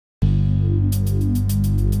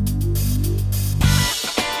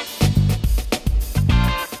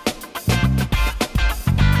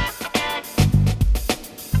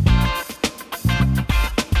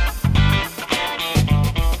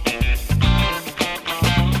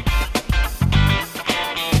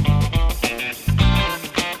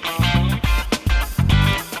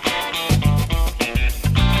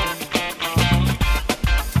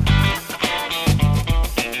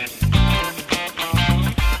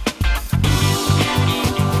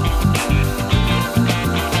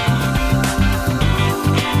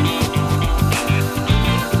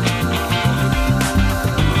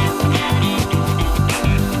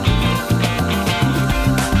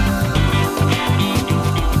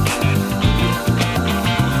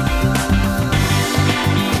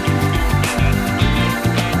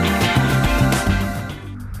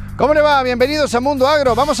¿Cómo le va? Bienvenidos a Mundo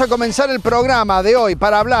Agro. Vamos a comenzar el programa de hoy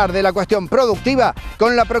para hablar de la cuestión productiva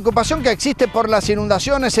con la preocupación que existe por las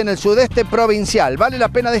inundaciones en el sudeste provincial. Vale la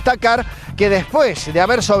pena destacar que después de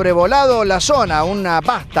haber sobrevolado la zona, una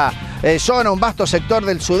vasta zona, un vasto sector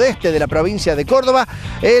del sudeste de la provincia de Córdoba,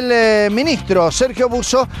 el ministro Sergio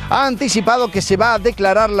Busso ha anticipado que se va a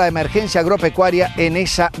declarar la emergencia agropecuaria en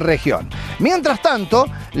esa región. Mientras tanto,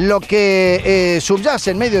 lo que subyace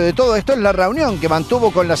en medio de todo esto es la reunión que mantuvo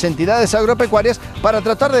con las entidades agropecuarias para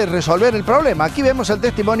tratar de resolver el problema. Aquí vemos el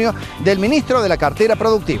testimonio del ministro de la cartera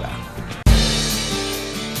productiva.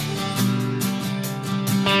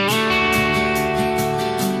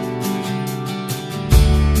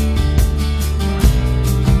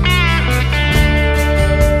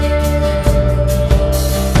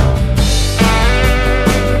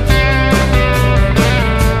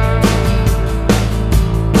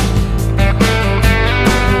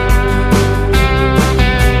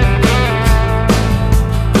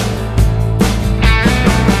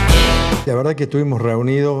 La verdad que estuvimos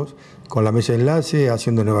reunidos con la mesa de enlace,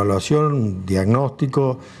 haciendo una evaluación, un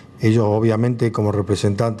diagnóstico. Ellos obviamente como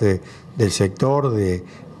representantes del sector, de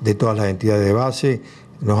todas las entidades de base,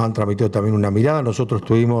 nos han transmitido también una mirada. Nosotros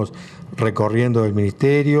estuvimos recorriendo el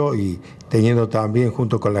ministerio y teniendo también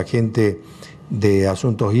junto con la gente de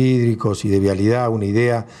asuntos hídricos y de vialidad una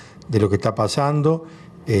idea de lo que está pasando.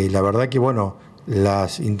 La verdad que bueno,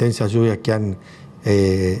 las intensas lluvias que han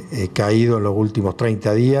caído en los últimos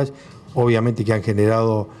 30 días, obviamente que han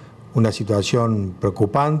generado una situación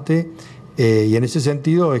preocupante y en ese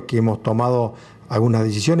sentido es que hemos tomado algunas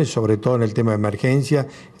decisiones, sobre todo en el tema de emergencia,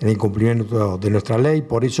 en el cumplimiento de nuestra ley.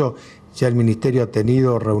 Por eso ya el Ministerio ha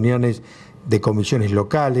tenido reuniones de comisiones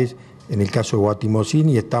locales, en el caso de Guatimozín,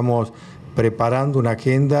 y estamos preparando una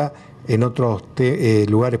agenda en otros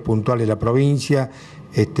lugares puntuales de la provincia,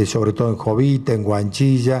 sobre todo en Jovita, en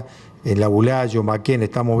Guanchilla, en La Bulayo, Maquén,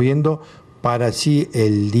 estamos viendo para así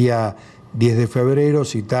el día 10 de febrero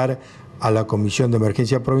citar a la Comisión de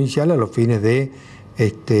Emergencia Provincial a los fines de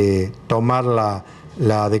tomar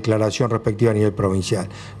la declaración respectiva a nivel provincial.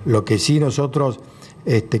 Lo que sí nosotros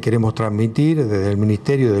queremos transmitir desde el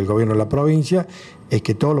Ministerio y del Gobierno de la provincia es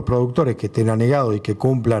que todos los productores que estén anegados y que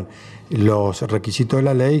cumplan los requisitos de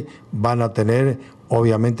la ley van a tener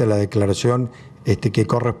obviamente la declaración que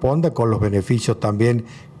corresponda con los beneficios también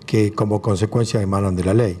que como consecuencia emanan de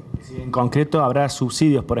la ley. ¿En concreto habrá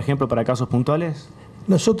subsidios, por ejemplo, para casos puntuales?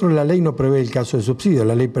 Nosotros la ley no prevé el caso de subsidio,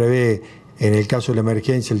 la ley prevé en el caso de la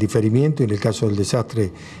emergencia el diferimiento y en el caso del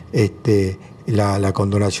desastre la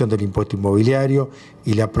condonación del impuesto inmobiliario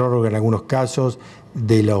y la prórroga en algunos casos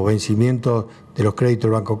de los vencimientos de los créditos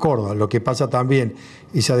del Banco Córdoba. Lo que pasa también,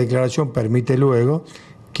 esa declaración permite luego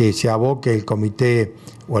que se aboque el comité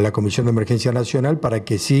o la Comisión de Emergencia Nacional para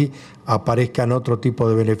que sí aparezcan otro tipo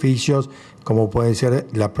de beneficios, como pueden ser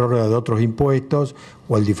la prórroga de otros impuestos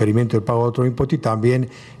o el diferimiento del pago de otros impuestos, y también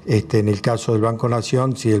en el caso del Banco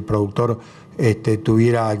Nación, si el productor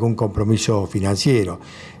tuviera algún compromiso financiero.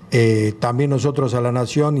 También nosotros a la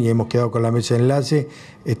Nación, y hemos quedado con la mesa de enlace,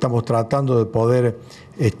 estamos tratando de poder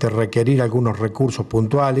requerir algunos recursos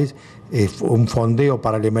puntuales, un fondeo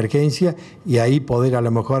para la emergencia, y ahí poder a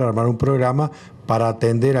lo mejor armar un programa para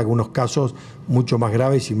atender algunos casos mucho más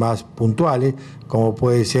graves y más puntuales, como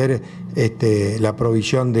puede ser la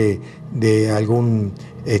provisión de algún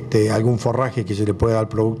forraje que se le pueda dar al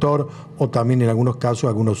productor, o también en algunos casos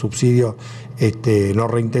algunos subsidios no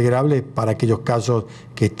reintegrables para aquellos casos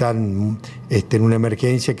que están en una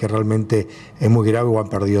emergencia que realmente es muy grave o han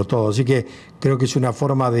perdido todo. Así que creo que es una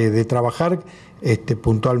forma de trabajar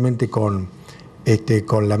puntualmente con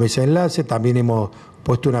la mesa de enlace. También hemos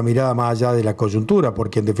puesto una mirada más allá de la coyuntura,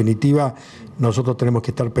 porque en definitiva nosotros tenemos que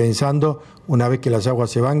estar pensando, una vez que las aguas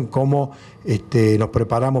se van, cómo nos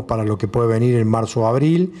preparamos para lo que puede venir en marzo o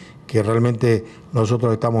abril, que realmente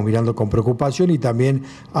nosotros estamos mirando con preocupación, y también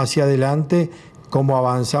hacia adelante cómo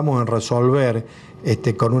avanzamos en resolver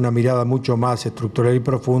con una mirada mucho más estructural y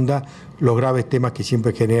profunda los graves temas que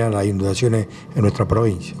siempre generan las inundaciones en nuestra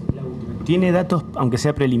provincia. ¿Tiene datos, aunque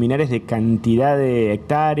sea preliminares, de cantidad de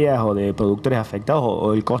hectáreas o de productores afectados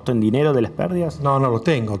o el costo en dinero de las pérdidas? No, no los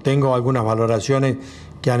tengo. Tengo algunas valoraciones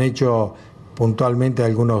que han hecho puntualmente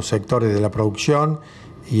algunos sectores de la producción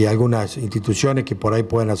y algunas instituciones que por ahí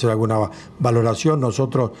pueden hacer alguna valoración.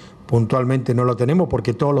 Nosotros puntualmente no lo tenemos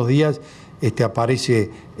porque todos los días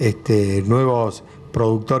aparece nuevos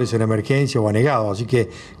productores en emergencia o anegados. Así que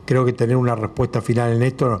creo que tener una respuesta final en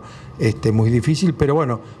esto es muy difícil, pero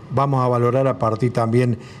bueno, vamos a valorar a partir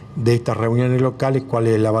también de estas reuniones locales cuál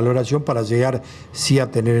es la valoración para llegar sí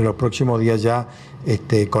a tener en los próximos días ya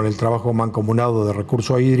con el trabajo mancomunado de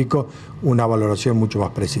recursos hídricos una valoración mucho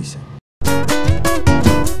más precisa.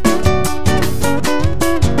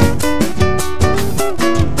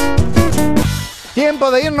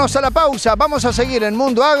 Tiempo de irnos a la pausa. Vamos a seguir en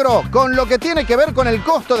Mundo Agro con lo que tiene que ver con el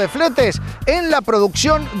costo de fletes en la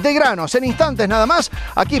producción de granos. En instantes nada más,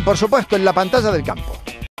 aquí por supuesto en la pantalla del campo.